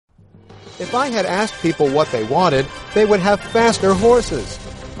If I had asked people what they wanted, they would have faster horses.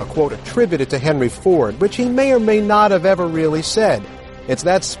 A quote attributed to Henry Ford, which he may or may not have ever really said. It's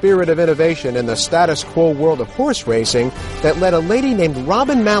that spirit of innovation in the status quo world of horse racing that led a lady named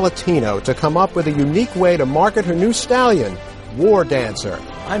Robin Malatino to come up with a unique way to market her new stallion, War Dancer.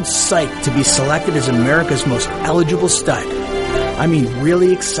 I'm psyched to be selected as America's most eligible stud. I mean,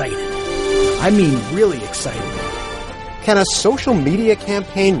 really excited. Can a social media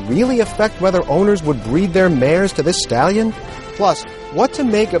campaign really affect whether owners would breed their mares to this stallion? Plus, what to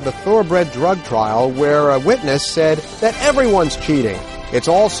make of the thoroughbred drug trial where a witness said that everyone's cheating? It's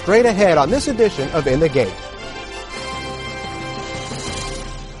all straight ahead on this edition of In the Gate.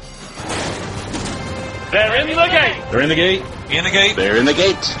 They're in the gate. They're in the gate. In the gate. They're in the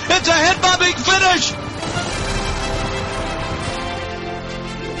gate. It's a head-bobbing finish.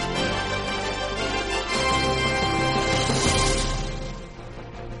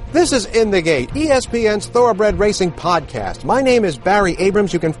 This is In the Gate, ESPN's Thoroughbred Racing podcast. My name is Barry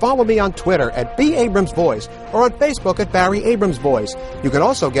Abrams. You can follow me on Twitter at @BAbramsVoice or on Facebook at Barry Abrams Voice. You can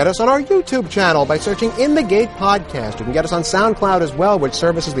also get us on our YouTube channel by searching In the Gate Podcast. You can get us on SoundCloud as well, which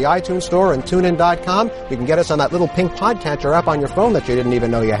services the iTunes Store and TuneIn.com. You can get us on that little pink podcatcher app on your phone that you didn't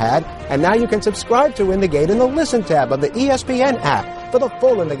even know you had. And now you can subscribe to In the Gate in the Listen tab of the ESPN app. For the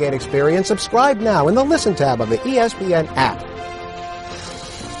full In the Gate experience, subscribe now in the Listen tab of the ESPN app.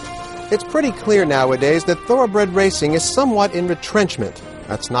 It's pretty clear nowadays that thoroughbred racing is somewhat in retrenchment.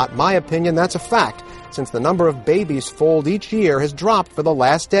 That's not my opinion, that's a fact, since the number of babies foaled each year has dropped for the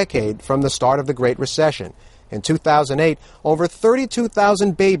last decade from the start of the Great Recession. In 2008, over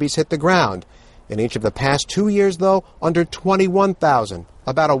 32,000 babies hit the ground. In each of the past 2 years, though, under 21,000,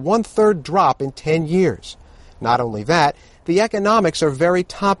 about a one-third drop in 10 years. Not only that, the economics are very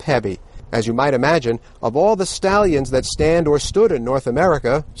top-heavy. As you might imagine, of all the stallions that stand or stood in North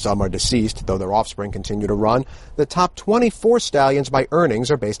America, some are deceased, though their offspring continue to run, the top 24 stallions by earnings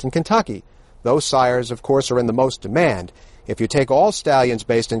are based in Kentucky. Those sires, of course, are in the most demand. If you take all stallions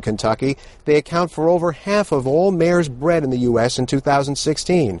based in Kentucky, they account for over half of all mares bred in the U.S. in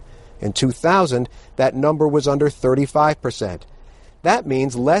 2016. In 2000, that number was under 35%. That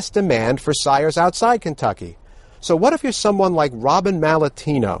means less demand for sires outside Kentucky. So what if you're someone like Robin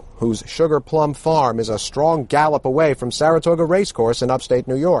Malatino, whose Sugar Plum Farm is a strong gallop away from Saratoga Racecourse in upstate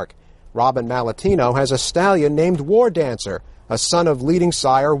New York? Robin Malatino has a stallion named War Dancer, a son of leading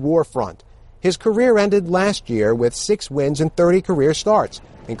sire Warfront. His career ended last year with 6 wins and 30 career starts,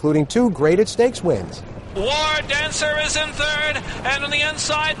 including 2 graded stakes wins. War Dancer is in third, and on the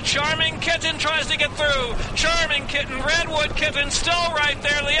inside, Charming Kitten tries to get through. Charming Kitten, Redwood Kitten still right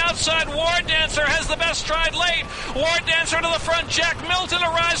there. The outside, War Dancer has the best stride late. War Dancer to the front, Jack Milton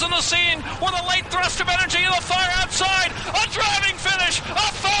arrives on the scene with a late thrust of energy to the far outside. A driving finish, a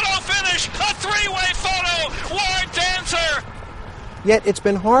photo finish, a three-way photo. War Dancer. Yet it's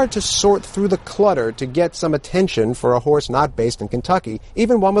been hard to sort through the clutter to get some attention for a horse not based in Kentucky,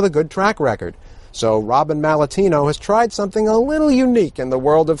 even one with a good track record. So Robin Malatino has tried something a little unique in the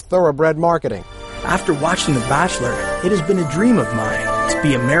world of thoroughbred marketing. After watching The Bachelor, it has been a dream of mine to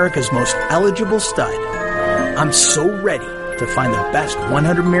be America's most eligible stud. I'm so ready to find the best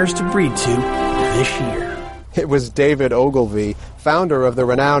 100 mares to breed to this year. It was David Ogilvy, founder of the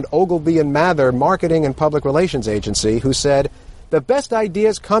renowned Ogilvy & Mather Marketing and Public Relations Agency, who said, "The best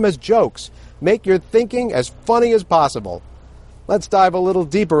ideas come as jokes. Make your thinking as funny as possible." Let's dive a little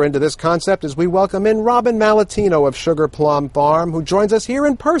deeper into this concept as we welcome in Robin Malatino of Sugar Plum Farm, who joins us here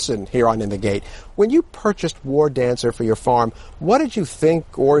in person here on In the Gate. When you purchased War Dancer for your farm, what did you think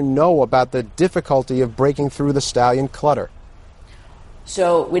or know about the difficulty of breaking through the stallion clutter?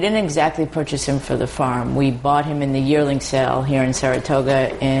 So we didn't exactly purchase him for the farm. We bought him in the yearling sale here in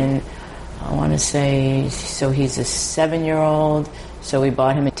Saratoga in, I want to say, so he's a 7-year-old, so we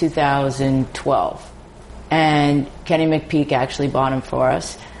bought him in 2012. And Kenny McPeak actually bought him for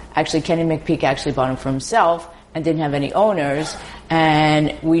us. Actually, Kenny McPeak actually bought him for himself and didn't have any owners.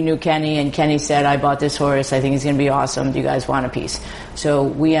 And we knew Kenny, and Kenny said, "I bought this horse. I think he's going to be awesome. Do you guys want a piece?" So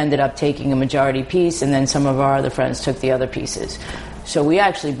we ended up taking a majority piece, and then some of our other friends took the other pieces. So we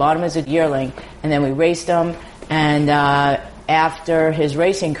actually bought him as a yearling, and then we raced him. And after his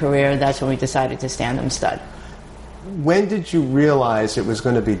racing career, that's when we decided to stand him stud. When did you realize it was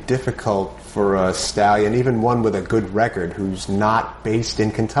going to be difficult for a stallion, even one with a good record, who's not based in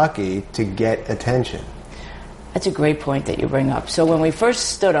Kentucky, to get attention? That's a great point that you bring up. So when we first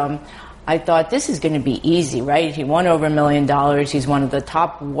stood him, I thought this is going to be easy, right? He won over $1 million. He's one of the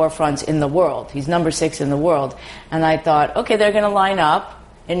top Warfronts in the world. He's number 6 in the world. And I thought, okay, they're going to line up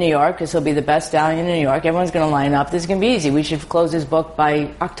in New York because he'll be the best stallion in New York. Everyone's going to line up. This is going to be easy. We should close his book by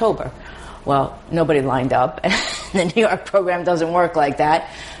October. Well, nobody lined up. The New York program doesn't work like that.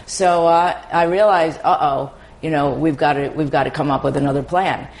 So I realized, we've got to come up with another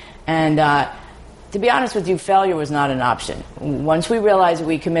plan. And to be honest with you, failure was not an option. Once we realized that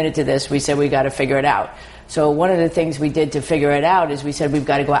we committed to this, we said we got to figure it out. So one of the things we did to figure it out is we said we've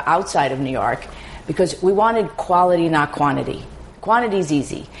got to go outside of New York because we wanted quality, not quantity. Quantity's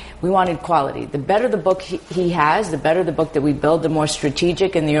easy. We wanted quality. The better the book he has, the better the book that we build, the more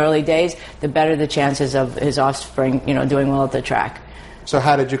strategic in the early days, the better the chances of his offspring, doing well at the track. So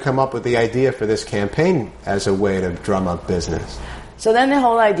how did you come up with the idea for this campaign as a way to drum up business? So then the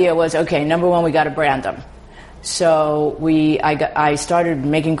whole idea was, okay, number one, we got to brand them. So I started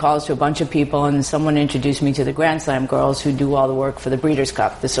making calls to a bunch of people, and someone introduced me to the Grand Slam girls who do all the work for the Breeders'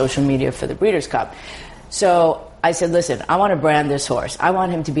 Cup, the social media for the Breeders' Cup. So I said, listen, I want to brand this horse. I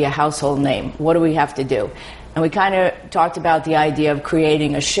want him to be a household name. What do we have to do? And we kind of talked about the idea of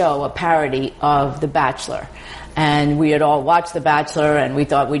creating a show, a parody of The Bachelor. And we had all watched The Bachelor, and we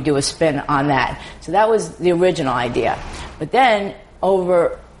thought we'd do a spin on that. So that was the original idea. But then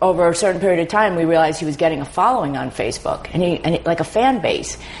over a certain period of time, we realized he was getting a following on Facebook, and he like a fan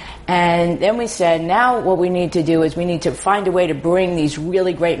base. And then we said, now what we need to do is we need to find a way to bring these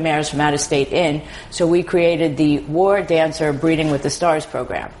really great mares from out of state in. So we created the War Dancer Breeding with the Stars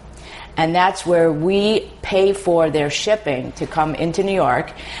program. And that's where we pay for their shipping to come into New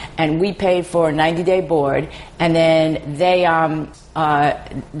York, and we pay for a 90-day board, and then they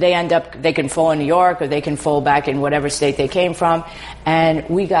end up, they can foal in New York or they can foal back in whatever state they came from,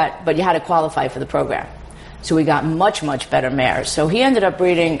 but you had to qualify for the program. So we got much, much better mares. So he ended up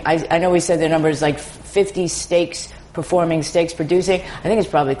breeding, I know we said the number is like 50 stakes, performing stakes producing. I think it's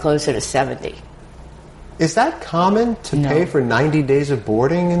probably closer to 70. Is that common to pay for 90 days of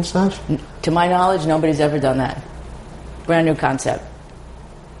boarding and such? To my knowledge, nobody's ever done that. Brand new concept.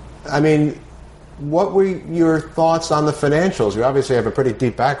 I mean, what were your thoughts on the financials? You obviously have a pretty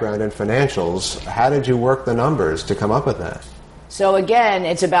deep background in financials. How did you work the numbers to come up with that? So again,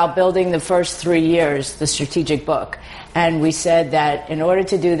 it's about building the first 3 years, the strategic book. And we said that in order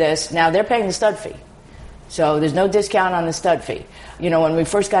to do this, now they're paying the stud fee. So there's no discount on the stud fee. When we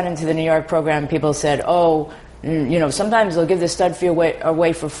first got into the New York program, people said, sometimes they'll give the stud fee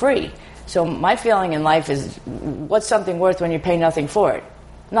away for free. So my feeling in life is, what's something worth when you pay nothing for it?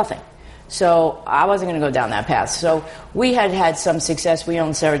 Nothing. So I wasn't going to go down that path. So we had some success. We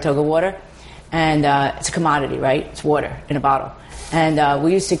owned Saratoga Water, and it's a commodity, right? It's water in a bottle. And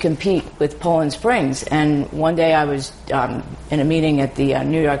we used to compete with Poland Springs. And one day I was in a meeting at the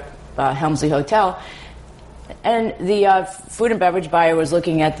New York Helmsley Hotel, and the food and beverage buyer was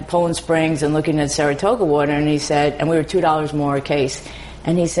looking at the Poland Springs and looking at Saratoga Water, and he said, and we were $2 more a case.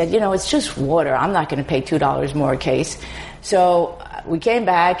 And he said, it's just water. I'm not going to pay $2 more a case. So we came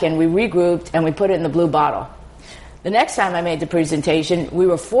back and we regrouped and we put it in the blue bottle. The next time I made the presentation, we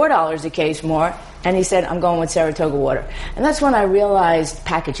were $4 a case more, and he said, I'm going with Saratoga Water. And that's when I realized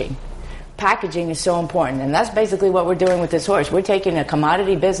packaging. Packaging is so important, and that's basically what we're doing with this horse. We're taking a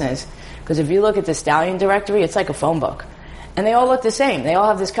commodity business, because if you look at the stallion directory, it's like a phone book. And they all look the same. They all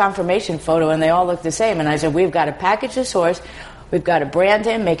have this confirmation photo, and they all look the same. And I said, we've got to package this horse, we've got to brand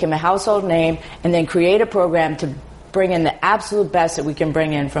him, make him a household name, and then create a program to bring in the absolute best that we can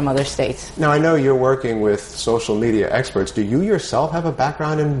bring in from other states. Now, I know you're working with social media experts. Do you yourself have a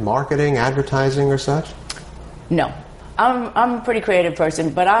background in marketing, advertising, or such? No. I'm a pretty creative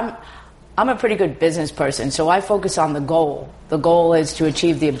person, but I'm a pretty good business person, so I focus on the goal. The goal is to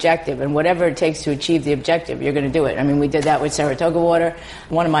achieve the objective, and whatever it takes to achieve the objective, you're going to do it. I mean, we did that with Saratoga Water.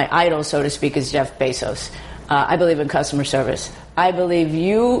 One of my idols, so to speak, is Jeff Bezos. I believe in customer service. I believe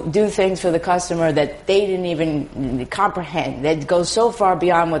you do things for the customer that they didn't even comprehend. That goes so far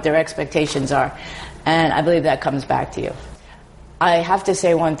beyond what their expectations are, and I believe that comes back to you. I have to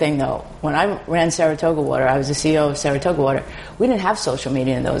say one thing, though. When I ran Saratoga Water, I was the CEO of Saratoga Water, we didn't have social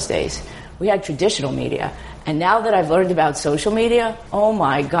media in those days. We had traditional media. And now that I've learned about social media, oh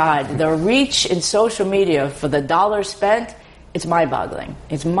my God, the reach in social media for the dollar spent, it's mind-boggling.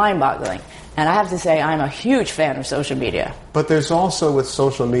 It's mind-boggling. And I have to say, I'm a huge fan of social media. But there's also, with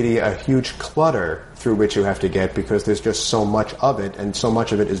social media, a huge clutter through which you have to get, because there's just so much of it, and so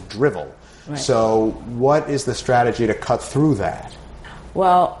much of it is drivel. Right. So what is the strategy to cut through that?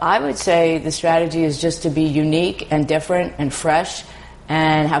 Well, I would say the strategy is just to be unique and different and fresh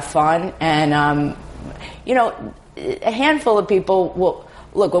and have fun. And, a handful of people will...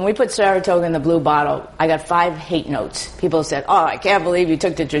 Look, when we put Saratoga in the blue bottle, I got 5 hate notes. People said, I can't believe you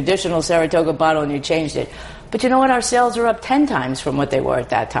took the traditional Saratoga bottle and you changed it. But you know what? Our sales are up 10 times from what they were at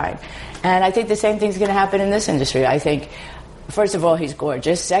that time. And I think the same thing's going to happen in this industry. I think First of all, he's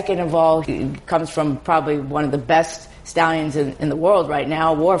gorgeous. Second of all, he comes from probably one of the best stallions in the world right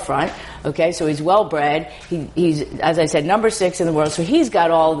now, Warfront. Okay, so he's well-bred. He's, as I said, number 6 in the world, so he's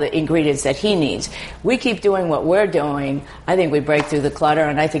got all the ingredients that he needs. We keep doing what we're doing. I think we break through the clutter,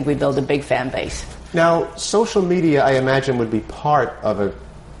 and I think we build a big fan base. Now, social media, I imagine, would be part of a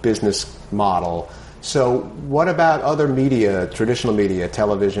business model. So what about other media, traditional media,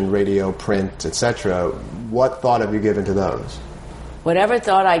 television, radio, print, etc.? What thought have you given to those? Whatever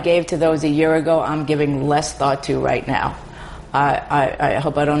thought I gave to those a year ago, I'm giving less thought to right now. I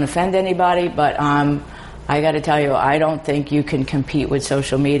hope I don't offend anybody, but I got to tell you, I don't think you can compete with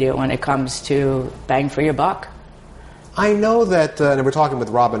social media when it comes to bang for your buck. I know that, and we're talking with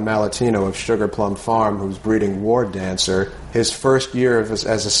Robin Malatino of Sugar Plum Farm, who's breeding War Dancer, his first year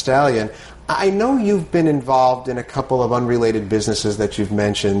as a stallion. I know you've been involved in a couple of unrelated businesses that you've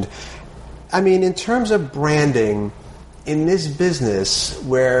mentioned. I mean, in terms of branding, in this business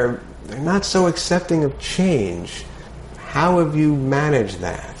where they're not so accepting of change, how have you managed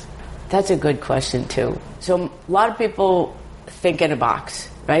that? That's a good question, too. So a lot of people think in a box,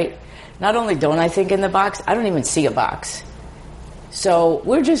 right? Not only don't I think in the box, I don't even see a box. So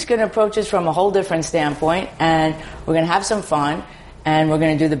we're just going to approach this from a whole different standpoint, and we're going to have some fun, and we're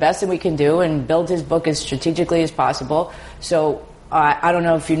going to do the best that we can do and build his book as strategically as possible. So I don't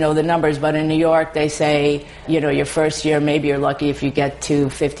know if you know the numbers, but in New York they say, your first year, maybe you're lucky if you get to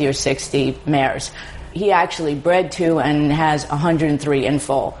 50 or 60 mares. He actually bred 2 and has 103 in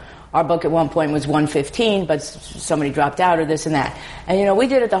full. Our book at one point was 115, but somebody dropped out or this and that. And, we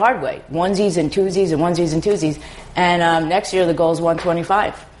did it the hard way. Onesies and twosies and onesies and twosies. And next year the goal is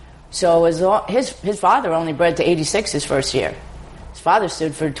 125. So his father only bred to 86 his first year. His father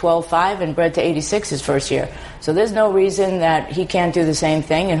stood for 12.5 and bred to 86 his first year. So there's no reason that he can't do the same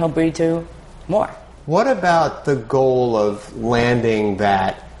thing, and he'll breed to more. What about the goal of landing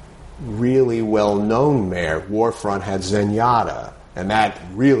that really well-known mare? Warfront had Zenyatta. And that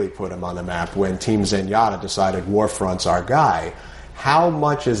really put him on the map when Team Zenyatta decided Warfront's our guy. How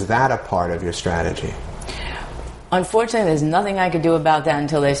much is that a part of your strategy? Unfortunately, there's nothing I could do about that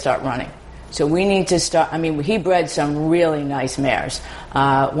until they start running. So we need to start. I mean, he bred some really nice mares.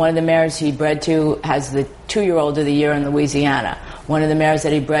 One of the mares he bred to has the 2-year-old of the year in Louisiana. One of the mares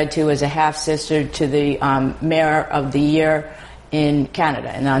that he bred to is a half-sister to the mare of the year in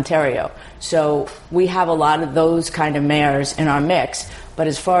Canada, in Ontario. So we have a lot of those kind of mares in our mix. But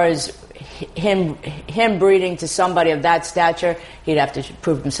as far as him breeding to somebody of that stature, he'd have to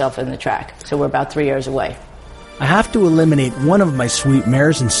prove himself in the track. So we're about 3 years away. I have to eliminate one of my sweet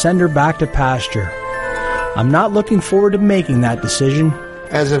mares and send her back to pasture. I'm not looking forward to making that decision.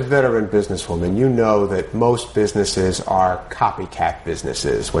 As a veteran businesswoman, you know that most businesses are copycat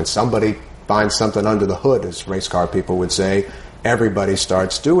businesses. When somebody finds something under the hood, as race car people would say, everybody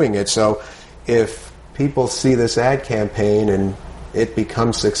starts doing it. So if people see this ad campaign and it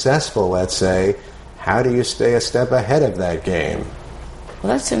becomes successful, let's say, how do you stay a step ahead of that game?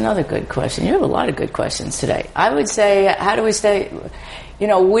 Well, that's another good question. You have a lot of good questions today. I would say, how do we stay?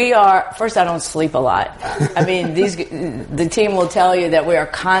 First, I don't sleep a lot. I mean, the team will tell you that we are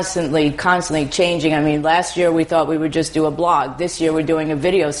constantly changing. I mean, last year we thought we would just do a blog. This year we're doing a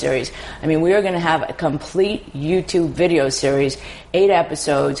video series. I mean, we are going to have a complete YouTube video series, 8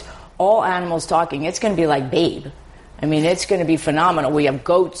 episodes, all animals talking. It's going to be like Babe. I mean, it's going to be phenomenal. We have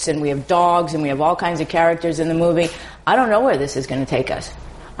goats and we have dogs and we have all kinds of characters in the movie. I don't know where this is going to take us.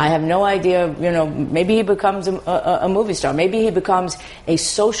 I have no idea. Maybe he becomes a movie star. Maybe he becomes a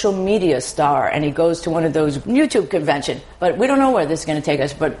social media star and he goes to one of those YouTube conventions. But we don't know where this is going to take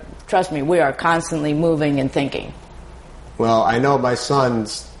us. But trust me, we are constantly moving and thinking. Well, I know my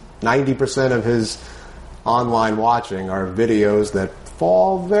son's 90% of his online watching are videos that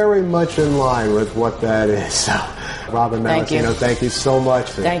fall very much in line with what that is. So, Robin Malatino, thank you so much.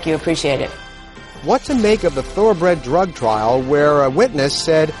 Thank you. Appreciate it. What to make of the thoroughbred drug trial where a witness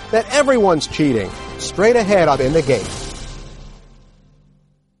said that everyone's cheating? Straight ahead up In the Gate.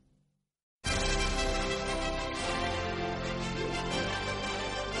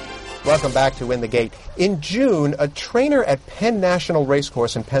 Welcome back to In the Gate. In June, a trainer at Penn National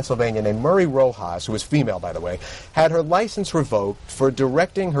Racecourse in Pennsylvania named Murray Rojas, who is female, by the way, had her license revoked for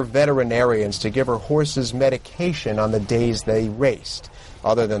directing her veterinarians to give her horses medication on the days they raced.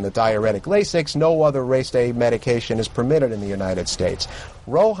 Other than the diuretic Lasix, no other raceday medication is permitted in the United States.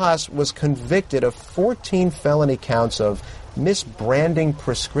 Rojas was convicted of 14 felony counts of misbranding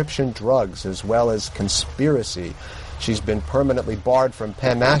prescription drugs as well as conspiracy. She's been permanently barred from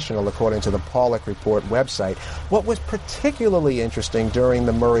Penn National, according to the Pollock Report website. What was particularly interesting during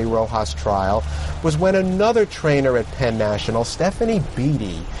the Murray Rojas trial was when another trainer at Penn National, Stephanie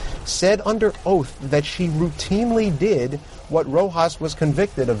Beattie, said under oath that she routinely did what Rojas was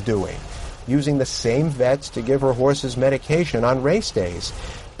convicted of doing, using the same vets to give her horses medication on race days.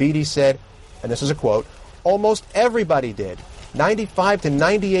 Beattie said, and this is a quote, "Almost everybody did, 95 to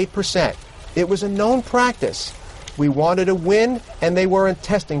 98%. It was a known practice. We wanted to win, and they weren't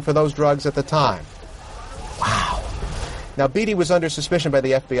testing for those drugs at the time." Wow. Now, Beattie was under suspicion by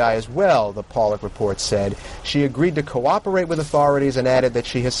the FBI as well, the Pollock report said. She agreed to cooperate with authorities and added that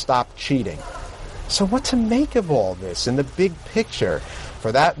she has stopped cheating. So what to make of all this in the big picture?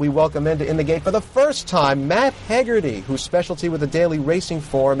 For that, we welcome into In the Gate for the first time Matt Hegarty, whose specialty with the Daily Racing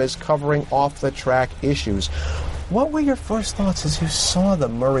Forum is covering off-the-track issues. What were your first thoughts as you saw the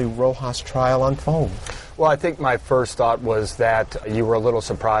Murray Rojas trial unfold? Well, I think my first thought was that you were a little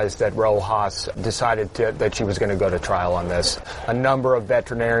surprised that Rojas decided that she was going to go to trial on this. A number of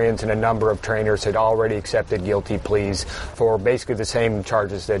veterinarians and a number of trainers had already accepted guilty pleas for basically the same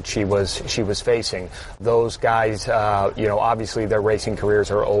charges that she was facing. Those guys, obviously their racing careers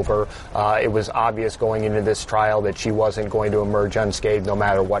are over. It was obvious going into this trial that she wasn't going to emerge unscathed no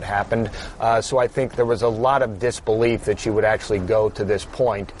matter what happened. So I think there was a lot of disbelief that she would actually go to this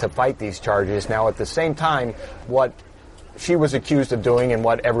point to fight these charges. Now, at the same time, what she was accused of doing and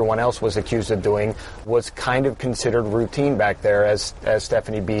what everyone else was accused of doing was kind of considered routine back there, as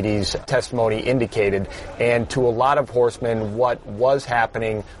Stephanie Beattie's testimony indicated. And to a lot of horsemen, what was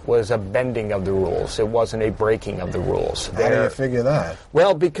happening was a bending of the rules. It wasn't a breaking of the rules. How do you figure that?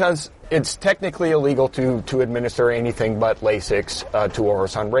 Well, because it's technically illegal to administer anything but Lasix to a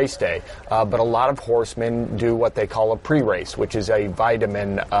horse on race day. But a lot of horsemen do what they call a pre-race, which is a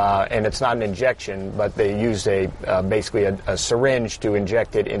vitamin, and it's not an injection, but they use basically a syringe to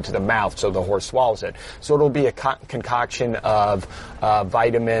inject it into the mouth so the horse swallows it. So it'll be a concoction of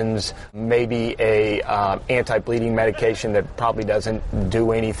vitamins, maybe a anti-bleeding medication that probably doesn't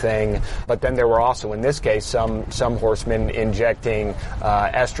do anything. But then there were also, in this case, some horsemen injecting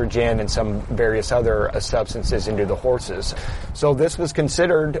estrogen and some various other substances into the horses. So this was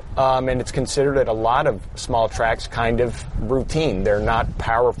considered, and it's considered at a lot of small tracks, kind of routine. They're not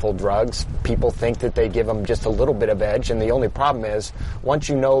powerful drugs. People think that they give them just a little bit of edge, and the only problem is once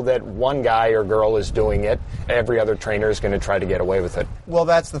you know that one guy or girl is doing it, every other trainer is going to try to get away with it. Well,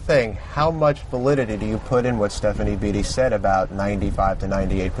 that's the thing. How much validity do you put in what Stephanie Beattie said about 95 to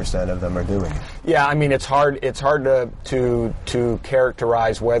 98% of them are doing it? Yeah, I mean, it's hard to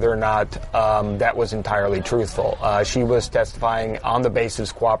characterize whether or not that was entirely truthful. She was testifying on the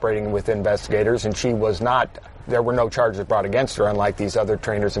basis cooperating with investigators, and she was not. There were no charges brought against her, unlike these other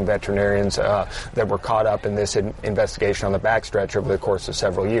trainers and veterinarians that were caught up in this investigation on the backstretch over the course of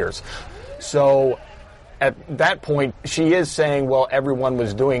several years. So at that point, she is saying, well, everyone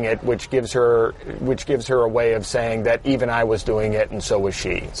was doing it, which gives her a way of saying that even I was doing it and so was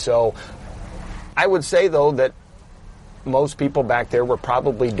she. So I would say, though, that most people back there were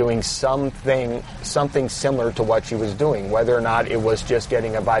probably doing something similar to what she was doing, whether or not it was just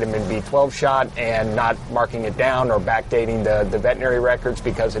getting a vitamin B12 shot and not marking it down or backdating the veterinary records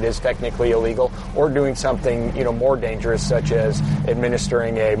because it is technically illegal, or doing something more dangerous, such as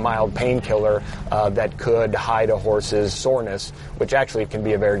administering a mild painkiller that could hide a horse's soreness, which actually can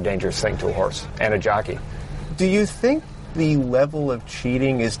be a very dangerous thing to a horse and a jockey. Do you think the level of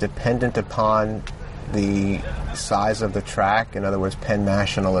cheating is dependent upon the size of the track? In other words, Penn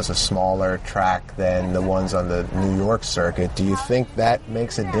National is a smaller track than the ones on the New York circuit. Do you think that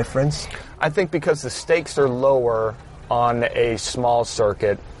makes a difference? I think because the stakes are lower on a small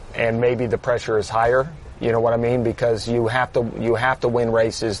circuit and maybe the pressure is higher. You know what I mean? Because you have to win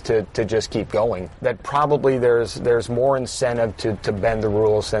races to just keep going. That probably there's more incentive to bend the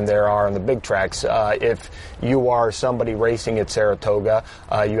rules than there are on the big tracks. If you are somebody racing at Saratoga,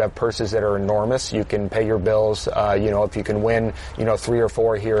 you have purses that are enormous. You can pay your bills. If you can win, 3 or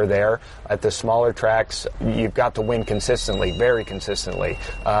 4 here or there. At the smaller tracks, you've got to win consistently, very consistently.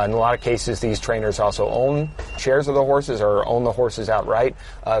 In a lot of cases, these trainers also own shares of the horses or own the horses outright,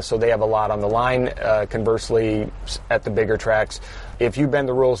 so they have a lot on the line. Conversely, at the bigger tracks, if you bend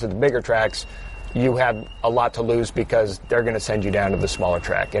the rules at the bigger tracks, you have a lot to lose because they're going to send you down to the smaller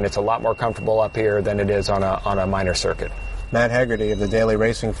track, and it's a lot more comfortable up here than it is on a minor circuit. Matt Hegarty of the Daily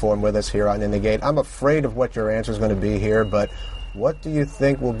Racing Forum with us here on In the Gate. I'm afraid of what your answer is going to be here, but what do you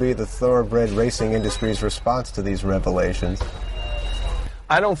think will be the thoroughbred racing industry's response to these revelations?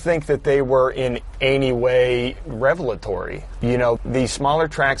 I don't think that they were in any way revelatory. You know, these smaller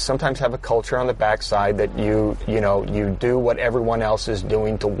tracks sometimes have a culture on the backside that you do what everyone else is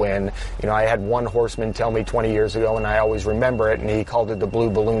doing to win. You know, I had one horseman tell me 20 years ago, and I always remember it, and he called it the blue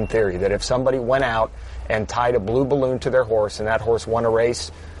balloon theory, that if somebody went out and tied a blue balloon to their horse and that horse won a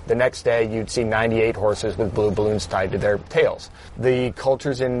race, the next day you'd see 98 horses with blue balloons tied to their tails. The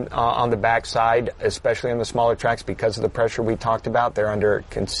cultures on the backside, especially on the smaller tracks, because of the pressure we talked about, they're under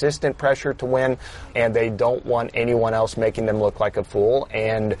consistent pressure to win, and they don't want anyone else making them look like a fool.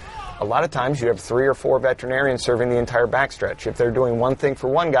 And a lot of times you have 3 or 4 veterinarians serving the entire backstretch. If they're doing one thing for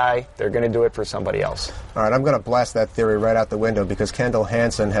one guy, they're going to do it for somebody else. All right, I'm going to blast that theory right out the window, because Kendall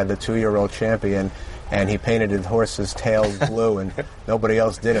Hansen had the 2-year-old champion, and he painted his horse's tails blue, and nobody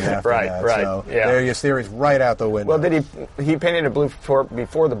else did it after that. Right, so yeah. there your theory's right out the window. Well, he painted it blue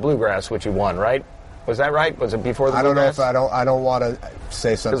before the bluegrass, which he won, right? Was that right? Was it before the bluegrass? I don't want to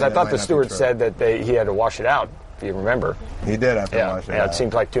say something. Because I thought the steward said that he had to wash it out, if you remember. He did have to wash it out. Yeah, it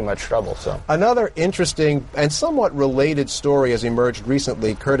seemed like too much trouble. So another interesting and somewhat related story has emerged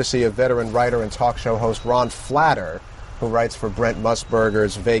recently, courtesy of veteran writer and talk show host Ron Flatter, who writes for Brent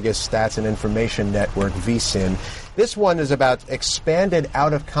Musburger's Vegas Stats and Information Network, VSIN. This one is about expanded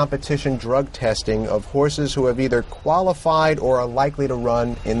out-of-competition drug testing of horses who have either qualified or are likely to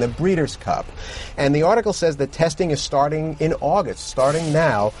run in the Breeders' Cup. And the article says that testing is starting in August, starting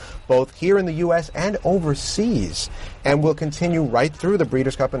now, both here in the U.S. and overseas, and will continue right through the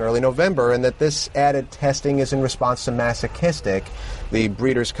Breeders' Cup in early November, and that this added testing is in response to Masochistic, the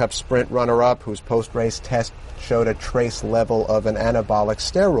Breeders' Cup sprint runner-up whose post-race test showed a trace level of an anabolic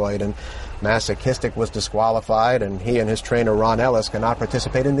steroid, and Masochistic was disqualified, and he and his trainer Ron Ellis cannot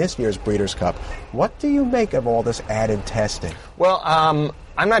participate in this year's Breeders' Cup. What do you make of all this added testing? Well,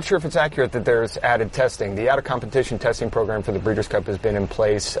 I'm not sure if it's accurate that there's added testing. The out-of-competition testing program for the Breeders' Cup has been in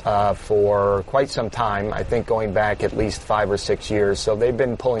place for quite some time, I think going back at least 5 or 6 years. So they've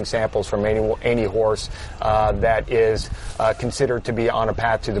been pulling samples from any horse that is considered to be on a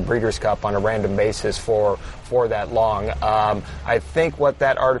path to the Breeders' Cup on a random basis for that long. I think what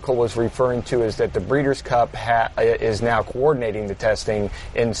that article was referring to is that the Breeders' Cup is now coordinating the testing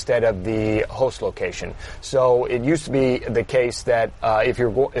instead of the host location. So it used to be the case that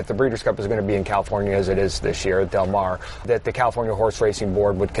if the Breeders' Cup is going to be in California, as it is this year at Del Mar, that the California Horse Racing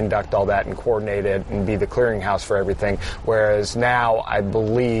Board would conduct all that and coordinate it and be the clearinghouse for everything. Whereas now, I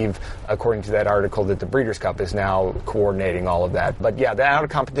believe, according to that article, that the Breeders' Cup is now coordinating all of that. But yeah, the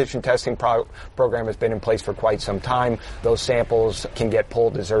out-of-competition testing program has been in place for quite some time. Those samples can get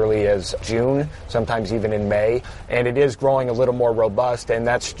pulled as early as June, sometimes even in May, and it is growing a little more robust, and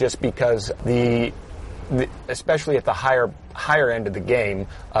that's just because especially at the higher end of the game,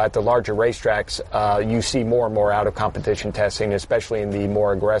 at the larger racetracks, you see more and more out-of-competition testing, especially in the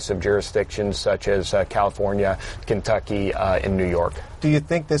more aggressive jurisdictions such as California, Kentucky, and New York. Do you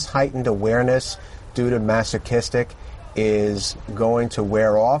think this heightened awareness due to Masochistic is going to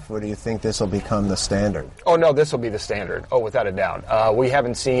wear off, or do you think this will become the standard? Oh, no, this will be the standard. Oh, without a doubt. We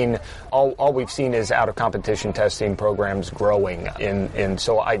haven't seen, all we've seen is out-of-competition testing programs growing. And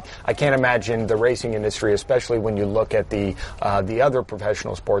so I can't imagine the racing industry, especially when you look at the other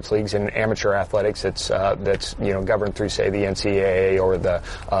professional sports leagues and amateur athletics that's governed through, say, the NCAA or the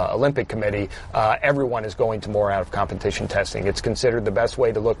Olympic Committee. Everyone is going to more out-of-competition testing. It's considered the best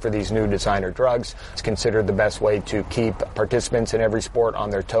way to look for these new designer drugs. It's considered the best way to keep participants in every sport on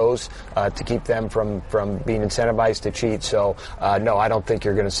their toes, to keep them from being incentivized to cheat. So, no, I don't think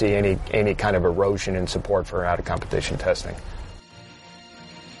you're going to see any kind of erosion in support for out-of-competition testing.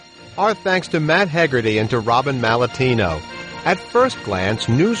 Our thanks to Matt Hegarty and to Robin Malatino. At first glance,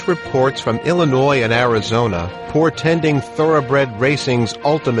 news reports from Illinois and Arizona portending thoroughbred racing's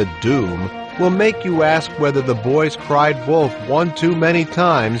ultimate doom will make you ask whether the boys cried wolf one too many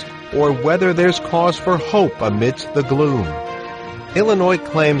times or whether there's cause for hope amidst the gloom. Illinois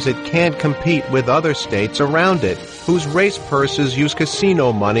claims it can't compete with other states around it, whose race purses use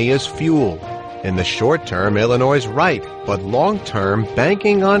casino money as fuel. In the short term, Illinois is right, but long term,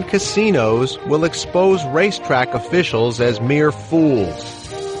 banking on casinos will expose racetrack officials as mere fools.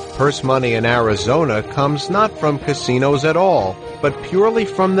 Purse money in Arizona comes not from casinos at all, but purely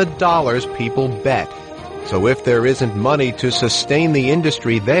from the dollars people bet. So if there isn't money to sustain the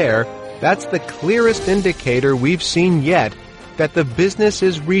industry there, that's the clearest indicator we've seen yet that the business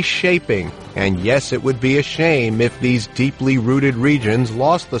is reshaping. And yes, it would be a shame if these deeply rooted regions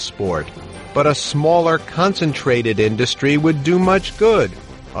lost the sport. But a smaller, concentrated industry would do much good.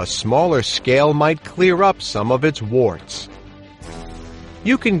 A smaller scale might clear up some of its warts.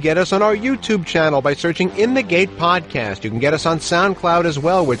 You can get us on our YouTube channel by searching In the Gate Podcast. You can get us on SoundCloud as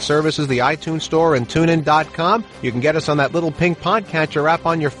well, which services the iTunes Store and TuneIn.com. You can get us on that little pink podcatcher app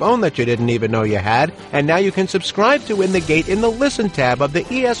on your phone that you didn't even know you had. And now you can subscribe to In the Gate in the Listen tab of the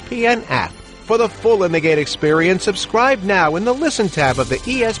ESPN app. For the full In the Gate experience, subscribe now in the Listen tab of the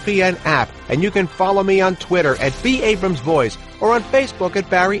ESPN app, and you can follow me on Twitter at @BAbramsVoice or on Facebook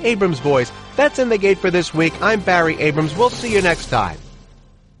at Barry Abrams Voice. That's In the Gate for this week. I'm Barry Abrams. We'll see you next time.